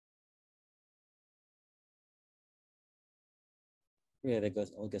Yeah,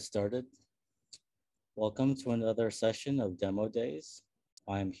 I'll get started. Welcome to another session of Demo Days.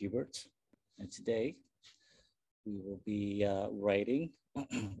 I'm Hubert, and today we will be writing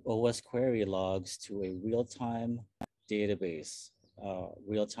OS query logs to a real-time database,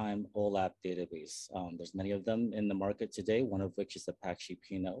 real-time OLAP database. There's many of them in the market today, one of which is Apache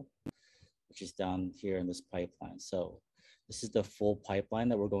Pinot, which is down here in this pipeline. So this is the full pipeline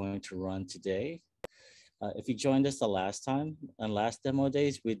that we're going to run today. If you joined us the last time, on last demo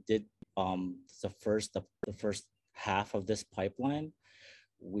days, we did the first half of this pipeline.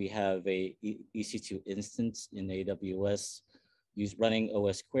 We have a EC2 instance in AWS running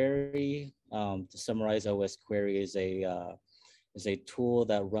OS query. To summarize, OS query is a tool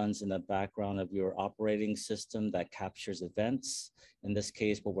that runs in the background of your operating system that captures events. In this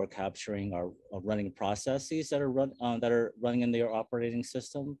case, what we're capturing are running processes that are running in your operating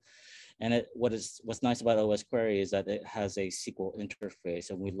system. And what's nice about OS Query is that it has a SQL interface,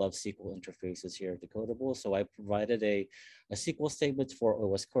 and we love SQL interfaces here at Decodable. So I provided a SQL statement for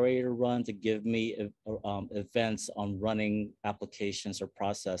OS Query to run to give me events on running applications or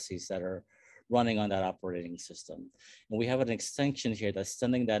processes that are running on that operating system. And we have an extension here that's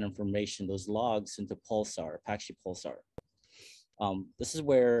sending that information, those logs, into Pulsar, Apache Pulsar. This is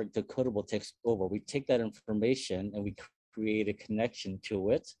where Decodable takes over. We take that information and we create a connection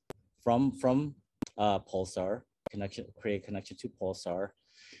to it from Pulsar, create a connection to Pulsar,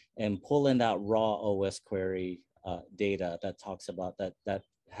 and pull in that raw OS query data that talks about that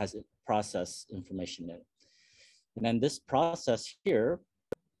has process information in it. And then this process here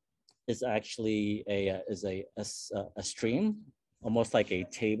is actually a stream, almost like a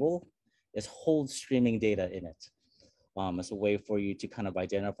table. It holds streaming data in it. As a way for you to kind of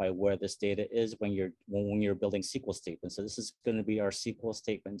identify where this data is when you're building SQL statements. So this is going to be our SQL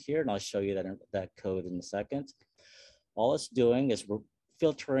statement here, and I'll show you that code in a second. All it's doing is we're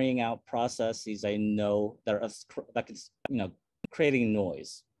filtering out processes I know that can, creating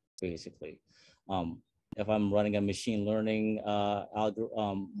noise, basically. If I'm running a machine learning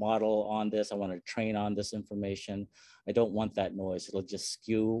model on this, I want to train on this information. I don't want that noise. It'll just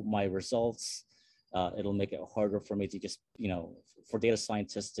skew my results. It'll make it harder for me to just, for data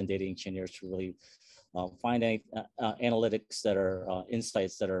scientists and data engineers to really find any analytics that are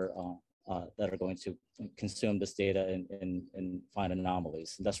insights that are going to consume this data and find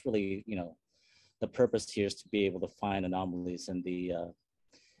anomalies. And that's really, the purpose here is to be able to find anomalies in the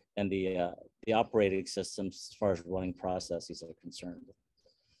operating systems as far as running processes are concerned.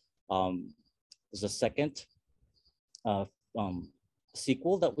 There's a second SQL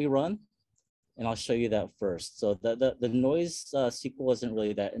that we run, and I'll show you that first. So the noise SQL isn't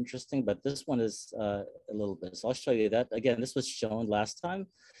really that interesting, but this one is a little bit. So I'll show you that. Again, this was shown last time.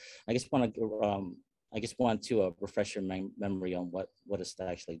 I just want to refresh your memory on what it's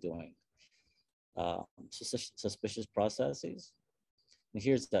actually doing. Suspicious processes. And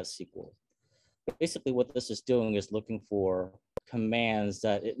here's that SQL. Basically, what this is doing is looking for commands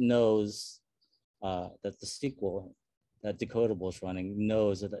that it knows that the SQL that Decodable is running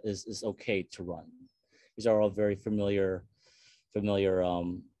knows that is okay to run. These are all very familiar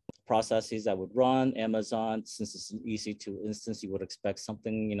processes that would run. Amazon, since it's an EC2 instance, you would expect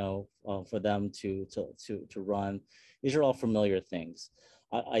something, for them to run. These are all familiar things.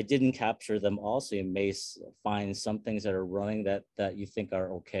 I didn't capture them all, so you may find some things that are running that you think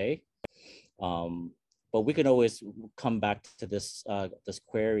are okay. But we can always come back to this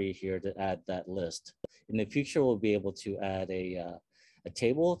query here to add that list. In the future, we'll be able to add a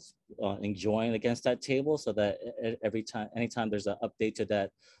table and join against that table, so that anytime there's an update to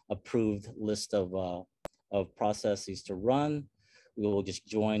that approved list of processes to run, we will just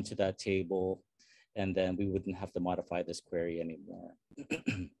join to that table, and then we wouldn't have to modify this query anymore.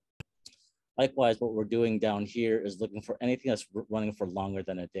 Likewise, what we're doing down here is looking for anything that's running for longer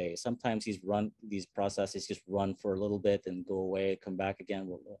than a day. Sometimes these processes just run for a little bit and go away, come back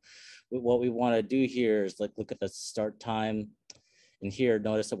again. What we want to do here is look at the start time. And here,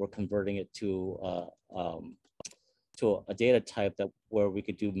 notice that we're converting it to a data type where we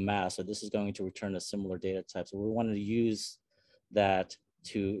could do mass. So this is going to return a similar data type. So we wanted to use that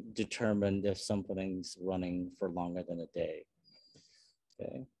to determine if something's running for longer than a day.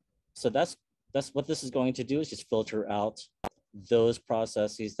 Okay. So that's what this is going to do, is just filter out those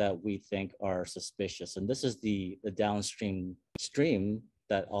processes that we think are suspicious. And this is the downstream stream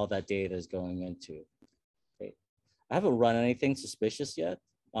that all that data is going into. Okay. I haven't run anything suspicious yet.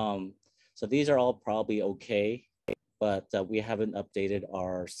 So these are all probably okay, but we haven't updated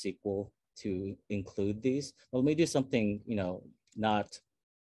our SQL to include these. But let me do something, not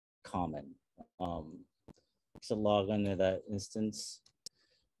common. So log into that instance,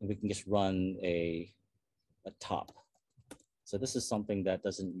 and we can just run a top. So this is something that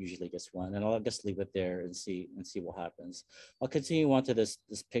doesn't usually get run, and I'll just leave it there and see what happens. I'll continue on to this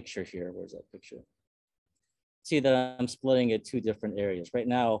picture here. Where's that picture? See that I'm splitting it 2 different areas. Right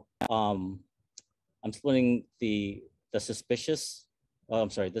now, I'm splitting the suspicious, oh, I'm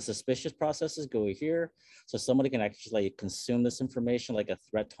sorry, the suspicious processes go here. So somebody can actually consume this information like a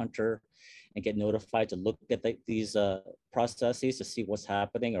threat hunter and get notified to look at these processes to see what's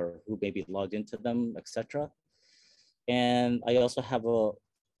happening or who may be logged into them, etc. And I also have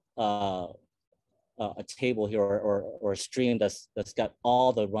a table here or a stream that's got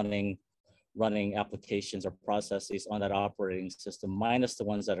all the running applications or processes on that operating system minus the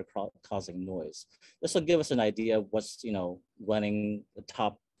ones that are causing noise. This will give us an idea of what's running the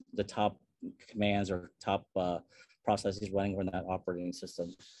top commands or top processes running on that operating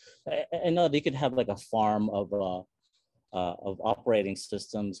system. And no, you could have like a farm of operating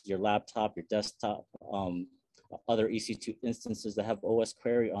systems, your laptop, your desktop, other EC2 instances that have OS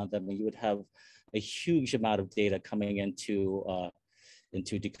query on them, and you would have a huge amount of data coming into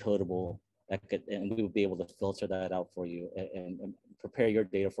Decodable, and we would be able to filter that out for you and prepare your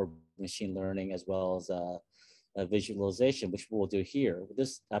data for machine learning as well as a visualization, which we'll do here.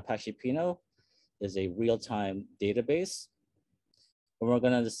 This Apache Pinot is a real-time database. And we're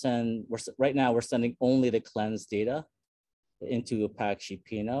going to send, right now we're sending only the cleansed data into Apache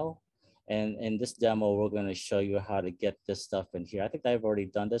Pinot. And in this demo, we're going to show you how to get this stuff in here. I think I've already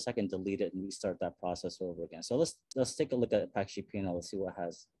done this. I can delete it and restart that process over again. So let's take a look at Apache Pinot. Let's see what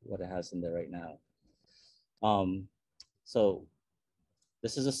it has in there right now. So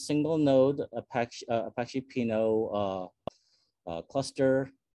this is a single node Apache Pinot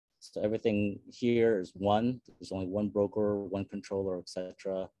cluster. So everything here is one. There's only one broker, one controller,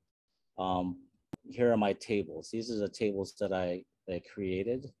 etc. Here are my tables. These are the tables that I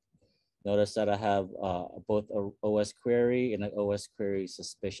created. Notice that I have both a OS query and an OS query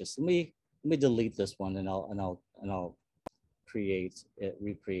suspicious. Let me delete this one and I'll recreate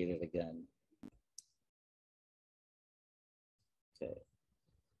it again. Okay.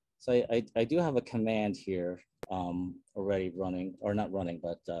 So I do have a command here already running, or not running,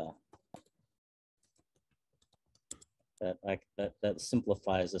 but that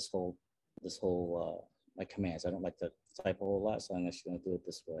simplifies this whole my commands. I don't like to type a whole lot, so I'm just going to do it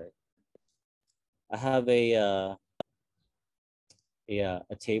this way. I have a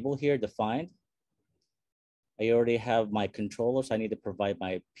table here defined. I already have my controller, so I need to provide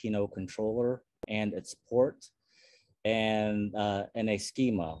my Pinot controller and its port and a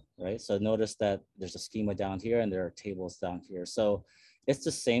schema, right? So notice that there's a schema down here and there are tables down here. So it's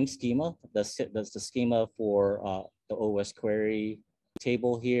the same schema. That's the schema for the OS query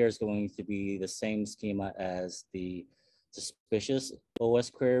table here is going to be the same schema as the suspicious OS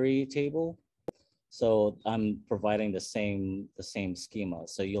query table. So I'm providing the same schema.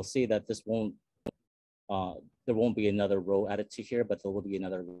 So you'll see that this won't, there won't be another row added to here, but there will be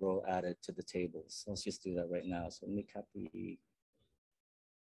another row added to the tables. Let's just do that right now. So let me copy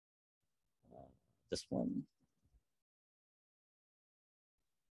this one.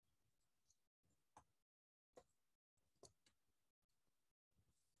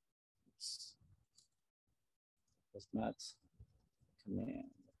 That's not command.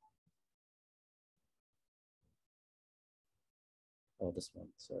 Oh, this one,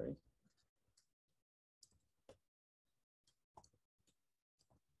 sorry.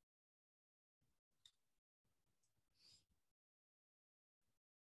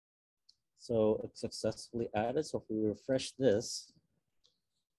 So it's successfully added. So if we refresh this,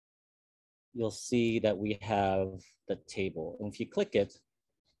 you'll see that we have the table. And if you click it,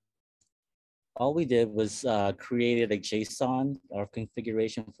 all we did was created a JSON or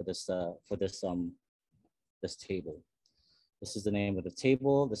configuration for this this table. This is the name of the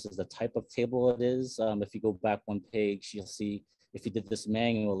table. This is the type of table it is. If you go back one page, you'll see if you did this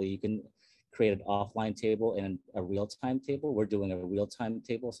manually, you can create an offline table and a real-time table. We're doing a real-time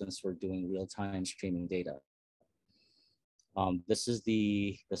table since we're doing real-time streaming data. This is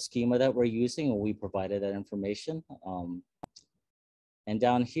the schema that we're using, and we provided that information. And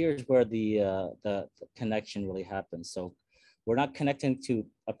down here is where the connection really happens. So we're not connecting to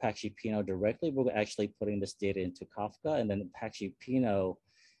Apache Pinot directly. We're actually putting this data into Kafka, and then Apache Pinot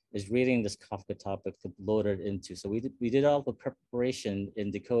is reading this Kafka topic to load it into. So we did all the preparation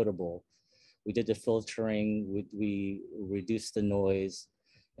in Decodable. We did the filtering. We reduced the noise,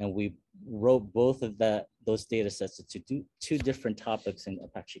 and we wrote both of those data sets to two different topics in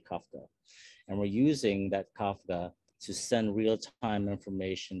Apache Kafka. And we're using that Kafka to send real-time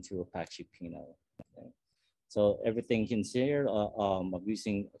information to Apache Pinot. Okay. So everything in here, I'm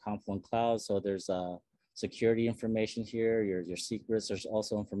using Confluent Cloud. So there's security information here, your secrets. There's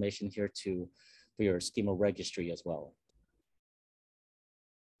also information here for your schema registry as well.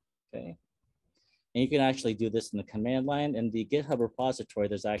 Okay. And you can actually do this in the command line. In the GitHub repository,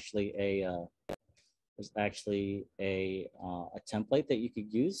 there's actually a template that you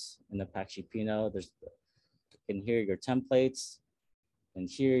could use in Apache Pinot. There's in here your templates, and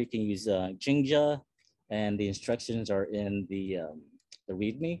here you can use Jinja, and the instructions are in the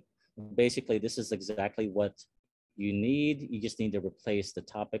README. Basically, this is exactly what you need. You just need to replace the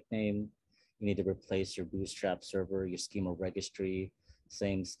topic name. You need to replace your Bootstrap server, your schema registry,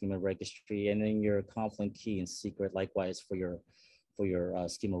 same schema registry, and then your Confluent key and secret likewise for your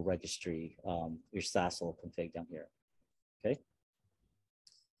schema registry, your SASL config down here. Okay.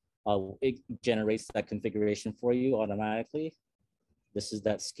 It generates that configuration for you automatically. This is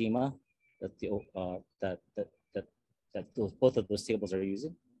that schema that the both of those tables are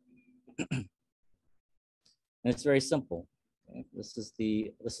using. And it's very simple. Okay? This is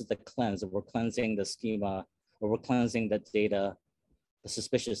the cleanse. We're cleansing the schema, or we're cleansing the data, the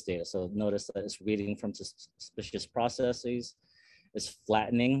suspicious data. So notice that it's reading from suspicious processes. It's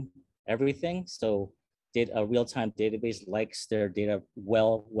flattening everything. So a real-time database likes their data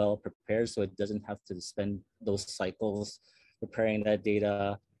well prepared, so it doesn't have to spend those cycles preparing that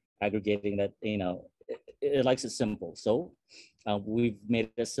data, aggregating that, it likes it simple. So we've made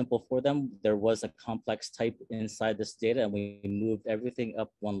it simple for them. There was a complex type inside this data, and we moved everything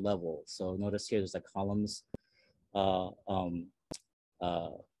up one level. So notice here, there's a columns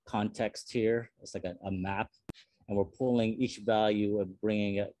context here. It's like a map, and we're pulling each value and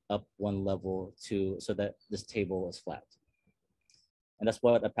bringing it up one level so that this table is flat. And that's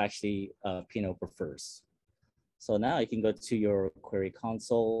what Apache Pinot prefers. So now you can go to your query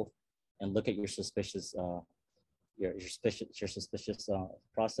console and look at your suspicious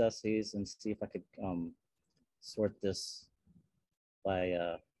processes and see if I could sort this by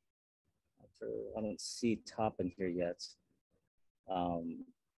I don't see top in here yet. But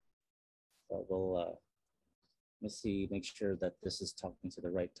we'll let me see, make sure that this is talking to the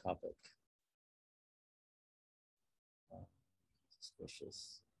right topic.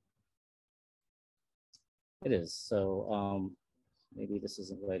 Suspicious. It is. So maybe this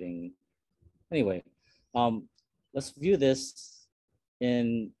isn't writing. Anyway, let's view this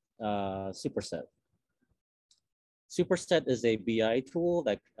in Superset. Superset is a BI tool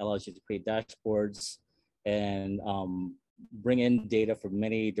that allows you to create dashboards and bring in data from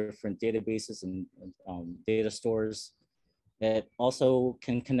many different databases and data stores. It also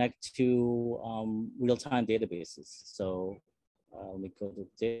can connect to real-time databases. So let me go to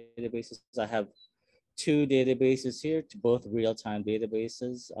databases. I have two databases here, both real-time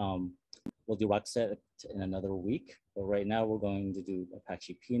databases. We'll do Rockset in another week, but right now we're going to do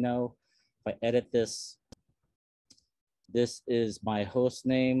Apache Pinot. If I edit this, this is my host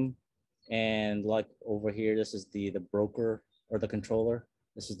name, and like over here, this is the broker or the controller.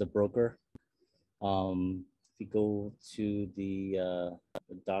 This is the broker. If you go to the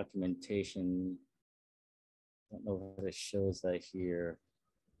documentation, I don't know if it shows that here.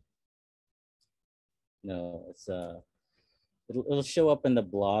 No, it's it'll show up in the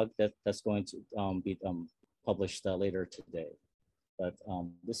blog that's going to be published later today. But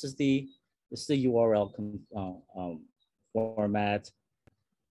this is the URL format,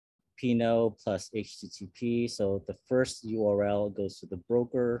 Pinot plus HTTP. So the first URL goes to the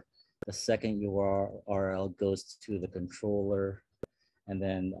broker, the second URL goes to the controller, and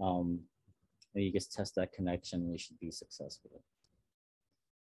then you just test that connection and you should be successful.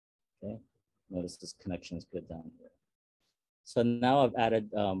 Okay, notice this connection is good down here. So now I've added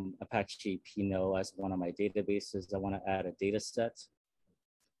Apache Pinot as one of my databases. I want to add a data set.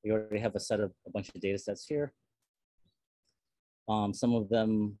 We already have a bunch of data sets here. Some of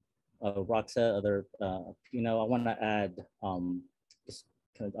them Rockset, other Pinot. I want to add,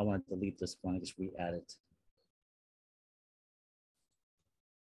 I want to delete this one and just re-add it.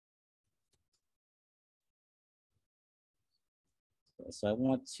 So I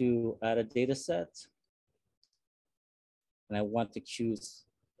want to add a data set, and I want to choose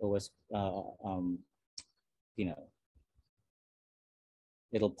OS Pinot.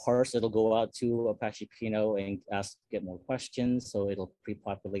 It'll parse, it'll go out to Apache Pinot and get more questions. So it'll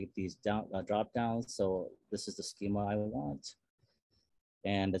pre-populate these drop downs. So this is the schema I want.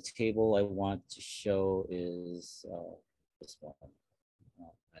 And the table I want to show is this one.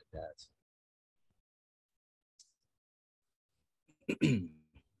 I'll add that.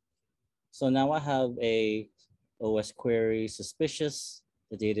 So now I have a OS query suspicious.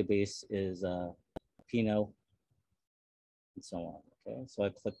 The database is Pinot. and so on. Okay, so I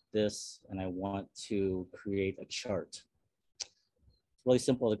click this and I want to create a chart. It's really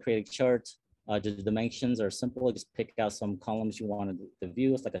simple to create a chart. The dimensions are simple. Just pick out some columns you want to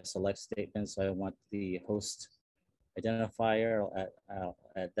view. It's like a select statement. So I want the host identifier. I'll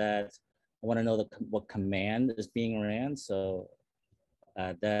add that. I want to know what command is being ran. So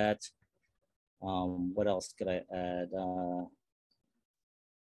add that. What else could I add? Oh,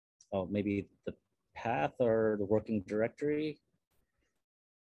 maybe the path or the working directory.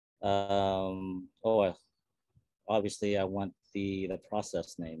 Obviously I want the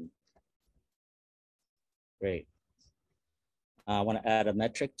process name. Great. I want to add a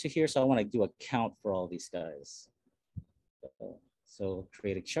metric to here. So I want to do a count for all these guys. So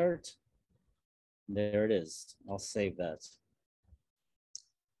create a chart. There it is. I'll save that.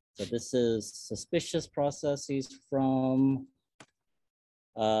 So this is suspicious processes from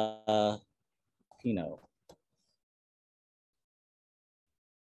Pinot.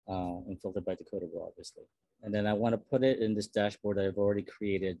 And filtered by Decodable, obviously. And then I want to put it in this dashboard that I've already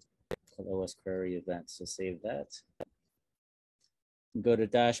created called OS query events. So save that. Go to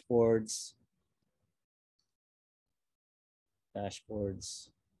dashboards. Dashboards.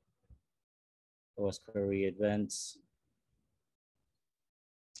 OS query events.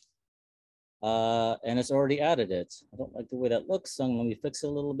 And it's already added it. I don't like the way that looks, so let me fix it a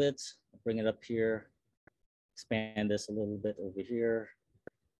little bit. I'll bring it up here. Expand this a little bit over here.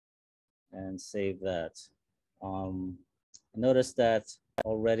 And save that. Notice that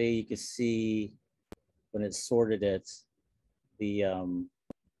already you can see when it sorted it, the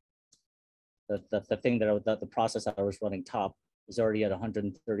thing that the process I was running top is already at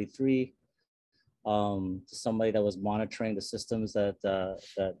 133. Somebody that was monitoring the systems that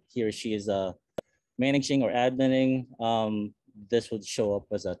that he or she is managing or adminning, this would show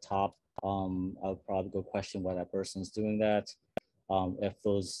up as a top. I'll probably go question why that person is doing that. If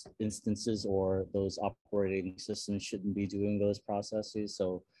those instances or those operating systems shouldn't be doing those processes.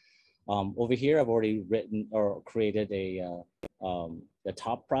 So over here, I've already written or created the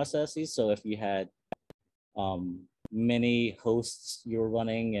top processes. So if you had many hosts you're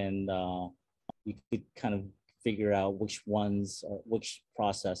running, and you could kind of figure out which ones, which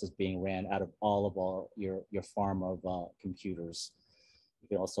process is being ran out of all your farm of computers. You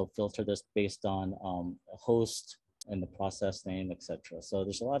can also filter this based on a host and the process name, etc. So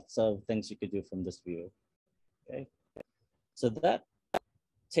there's lots of things you could do from this view. Okay, so that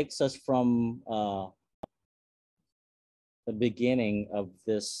takes us from the beginning of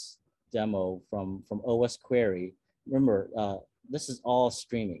this demo from OS query. Remember, this is all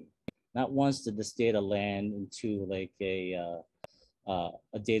streaming. Not once did this data land into like a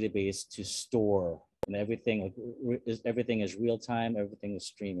database to store, and everything is real time. Everything is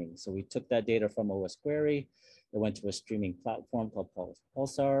streaming. So we took that data from OS query. It went to a streaming platform called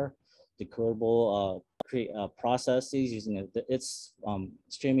Pulsar. Decodable create processes using its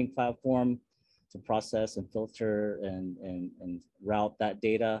streaming platform to process and filter and route that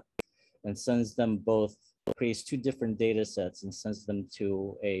data, and sends them both, creates two different data sets and sends them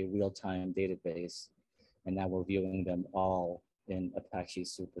to a real-time database. And now we're viewing them all in Apache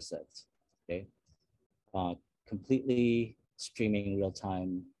supersets. Okay, completely streaming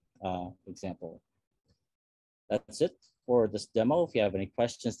real-time example. That's it for this demo. If you have any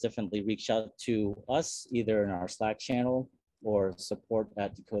questions, definitely reach out to us either in our Slack channel or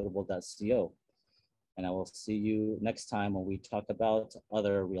support@decodable.co. And I will see you next time when we talk about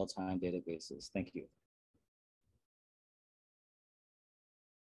other real-time databases. Thank you.